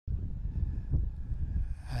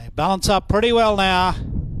They balance up pretty well now.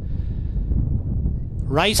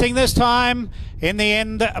 Racing this time. In the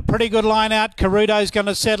end, a pretty good line out. Carudo's going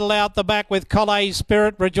to settle out the back with Collet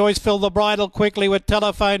Spirit. Rejoice fill the bridle quickly with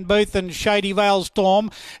Telephone Booth, and Shady Vale Storm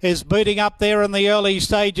is booting up there in the early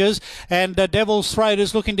stages. And Devil's Throat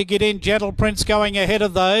is looking to get in. Gentle Prince going ahead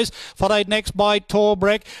of those. Followed next by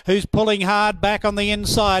Torbreck, who's pulling hard back on the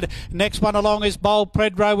inside. Next one along is Bold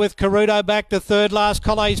Pedro with Carudo back to third last.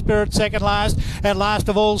 Collet Spirit second last. And last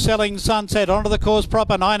of all, Selling Sunset. Onto the course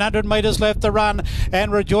proper. 900 metres left to run.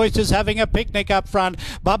 And Rejoice is having a picnic up front.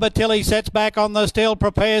 Bubba Tilly sets back on the steel,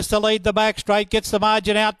 prepares to lead the back straight, gets the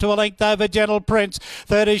margin out to a length over Gentle Prince.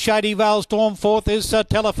 Third is Shady Vale Storm. Fourth is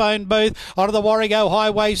Telephone Booth. Onto the Warrego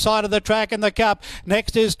Highway side of the track in the Cup.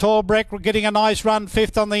 Next is Torbreck getting a nice run,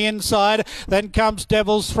 fifth on the inside. Then comes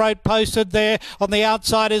Devil's Throat posted there. On the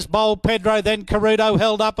outside is Bold Pedro. Then Carudo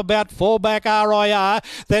held up about four back RIR.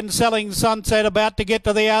 Then Selling Sunset about to get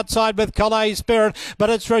to the outside with Collet Spirit, but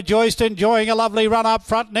it's Rejoiced enjoying a lovely run up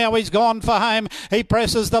front. Now he's gone for home. He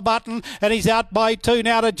presses the button and he's out by two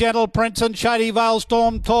now to Gentle Prince and Shady Vale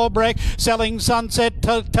Storm. Torbreck, Selling Sunset,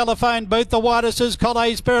 Telephone Booth. The widest is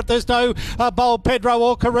Collet Spirit. There's no Bold Pedro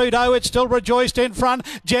or Carudo. It's still Rejoiced in front.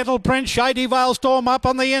 Gentle Prince, Shady Vale Storm up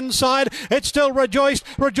on the inside. It's still Rejoiced.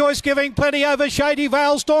 Rejoiced giving plenty over Shady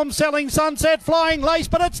Vale Storm. Selling Sunset, Flying Lace,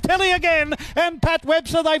 but it's Tilly again and Pat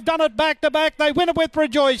Webster. They've done it back to back. They win it with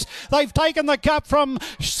Rejoice. They've taken the cup from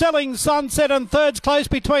Selling Sunset, and third's close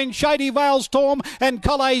between Shady Vale Storm and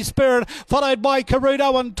Collet Spirit, followed by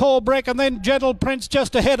Carudo and Torbreck, and then Gentle Prince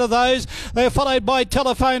just ahead of those. They're followed by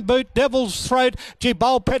Telephone Boot, Devil's Throat.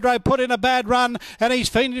 Bold Pedro put in a bad run, and he's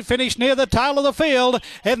finished near the tail of the field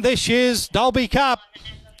in this year's Dalby Cup.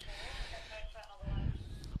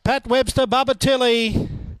 Pat Webster, Bubba Tilly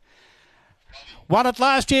won it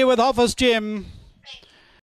last year with Office Jim.